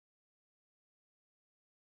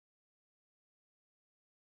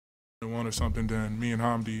one or something, then me and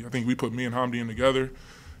Hamdi, I think we put me and Hamdi in together,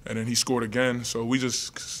 and then he scored again. So we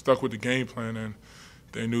just stuck with the game plan, and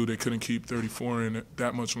they knew they couldn't keep 34 in it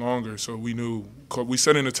that much longer. So we knew, we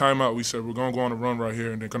said in the timeout, we said we're going to go on a run right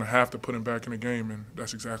here, and they're going to have to put him back in the game, and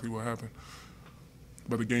that's exactly what happened.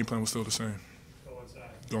 But the game plan was still the same. Go inside.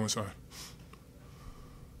 Go inside.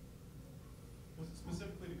 Was it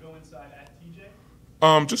specifically to go inside at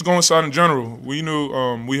TJ? Just go inside in general. We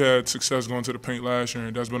knew we had success going to the paint last year,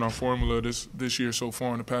 and that's been our formula this year so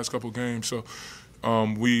far in the past couple games. So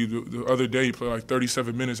the other day he played like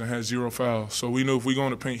 37 minutes and had 0 fouls. So we knew if we go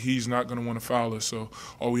in the paint, he's not going to want to foul us. So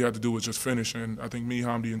all we had to do was just finish. And I think me,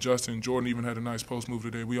 Hamdi, and Justin, Jordan even had a nice post move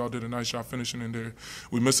today. We all did a nice job finishing in there.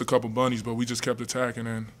 We missed a couple bunnies, but we just kept attacking.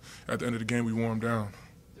 And at the end of the game, we wore them down.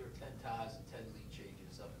 There were 10 ties and 10 lead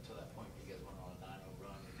changes up until that point. You guys went on a 9-0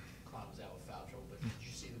 run and Klein was out with foul trouble. But did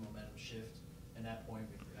you see the momentum shift in that point?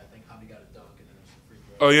 I think Hamdi got a dunk and then there was some free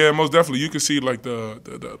throws. Oh yeah, most definitely. You could see like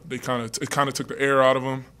it kind of took the air out of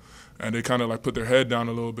them, and they kind of like put their head down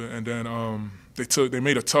a little bit, and then they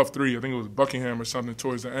made a tough three. I think it was Buckingham or something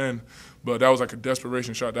towards the end, but that was like a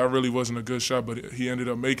desperation shot. That really wasn't a good shot, but he ended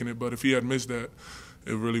up making it. But if he had missed that,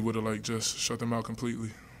 it really would have like just shut them out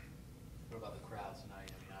completely. What about the crowd tonight?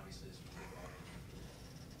 I mean, obviously this was a big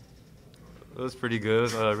audience. It was pretty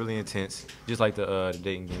good. It was really intense, just like the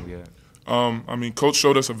Dayton game we had. I mean, Coach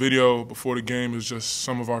showed us a video before the game. It's just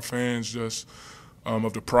some of our fans just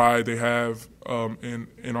of the pride they have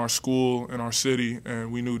in our school, in our city,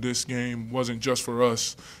 and we knew this game wasn't just for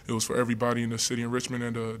us. It was for everybody in the city in Richmond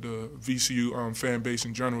and the VCU fan base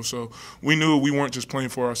in general. So we knew we weren't just playing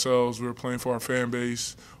for ourselves. We were playing for our fan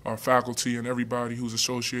base, our faculty, and everybody who's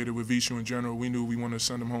associated with VCU in general. We knew we wanted to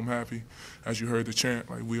send them home happy. As you heard the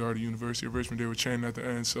chant, like "We are the University of Richmond," they were chanting at the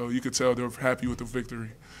end. So you could tell they were happy with the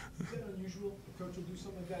victory. Is that unusual? The coach will do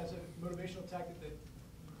something like that as a motivational tactic that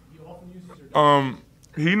he often uses? Or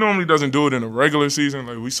he normally doesn't do it in a regular season.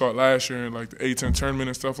 Like we saw it last year in like the A-10 tournament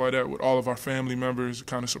and stuff like that with all of our family members. It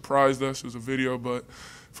kind of surprised us. It was a video, but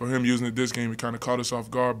for him using it this game, it kind of caught us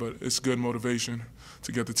off guard. But it's good motivation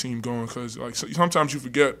to get the team going because like sometimes you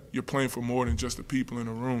forget you're playing for more than just the people in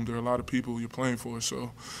the room. There are a lot of people you're playing for,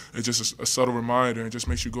 so it's just a subtle reminder and just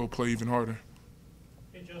makes you go play even harder.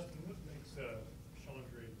 Hey Justin, what makes Chandra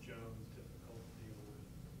Jones difficult to deal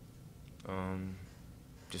with?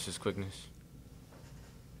 Just his quickness.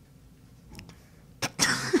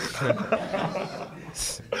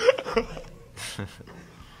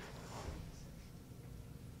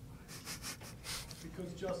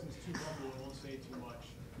 Because Justin's too humble and won't say too much.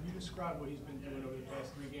 Can you describe what he's been doing over the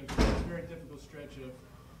past 3 games? It's a very difficult stretch of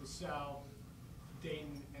the South,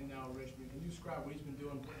 Dayton, and now Richmond. Can you describe what he's been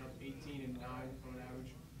doing, putting up 18 and 9 on an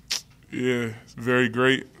average? Yeah, it's very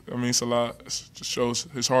great. I mean, it's a lot. It just shows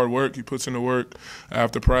his hard work. He puts in the work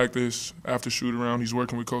after practice, after shoot-around. He's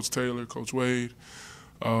working with Coach Taylor, Coach Wade.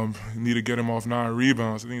 Need to get him off 9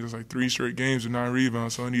 rebounds. I think it's like 3 straight games with 9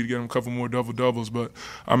 rebounds, so I need to get him a couple more double-doubles. But,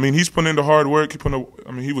 I mean, he's putting in the hard work.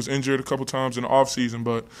 He was injured a couple times in the offseason,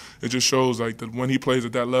 but it just shows like that when he plays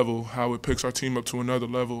at that level, how it picks our team up to another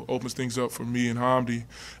level, opens things up for me and Hamdi.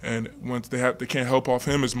 And once they can't help off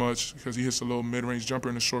him as much because he hits a little mid-range jumper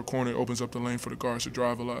in the short corner, it opens up the lane for the guards to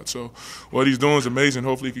drive a lot. So what he's doing is amazing.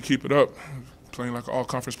 Hopefully he can keep it up. Playing like an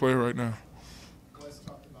all-conference player right now.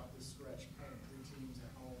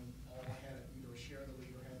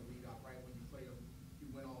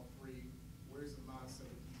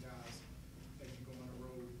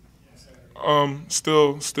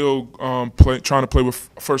 Trying to play with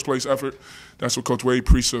first place effort. That's what Coach Wade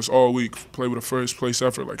preached us all week. Play with a first place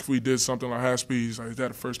effort. Like if we did something like half speeds, like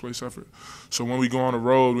that a first place effort. So when we go on the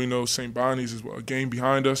road, we know St. Bonnie's is a game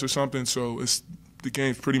behind us or something. So the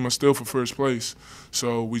game's pretty much still for first place.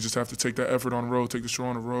 So we just have to take that effort on the road, take the show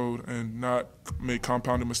on the road, and not make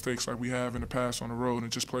compounded mistakes like we have in the past on the road,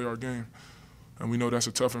 and just play our game. And we know that's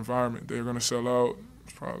a tough environment. They're going to sell out.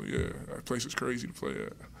 It's probably that place is crazy to play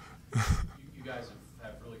at. You guys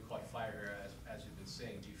have really caught fire here, as you've been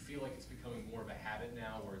saying. Do you feel like it's becoming more of a habit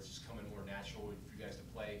now, where it's just coming more natural for you guys to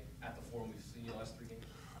play at the form we've seen the last 3 games?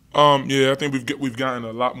 Yeah, I think we've gotten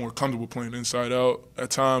a lot more comfortable playing inside out.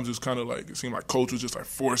 At times, it's kind of like it seemed like Coach was just like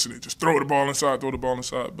forcing it, just throw the ball inside.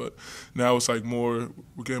 But now it's like more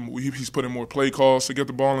he's putting more play calls to get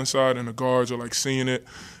the ball inside, and the guards are like seeing it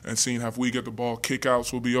and seeing if we get the ball,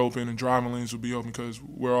 kickouts will be open and driving lanes will be open because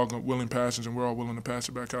we're all willing passers and we're all willing to pass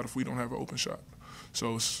it back out if we don't have an open shot.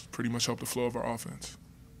 So it's pretty much helped the flow of our offense.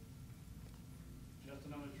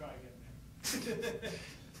 Justin, I'm going to try again, man.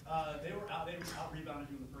 They were out rebounded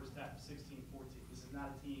you in the first half, 16-14. This is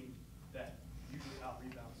not a team that usually out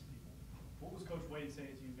rebounds people. What was Coach Wade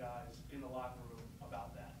saying to you guys in the locker room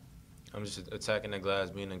about that? I'm just attacking the glass,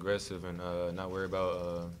 being aggressive, and not worry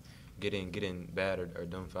about getting bad or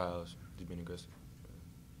dumb fouls. Just being aggressive.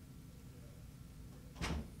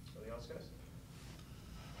 Anything else, guys?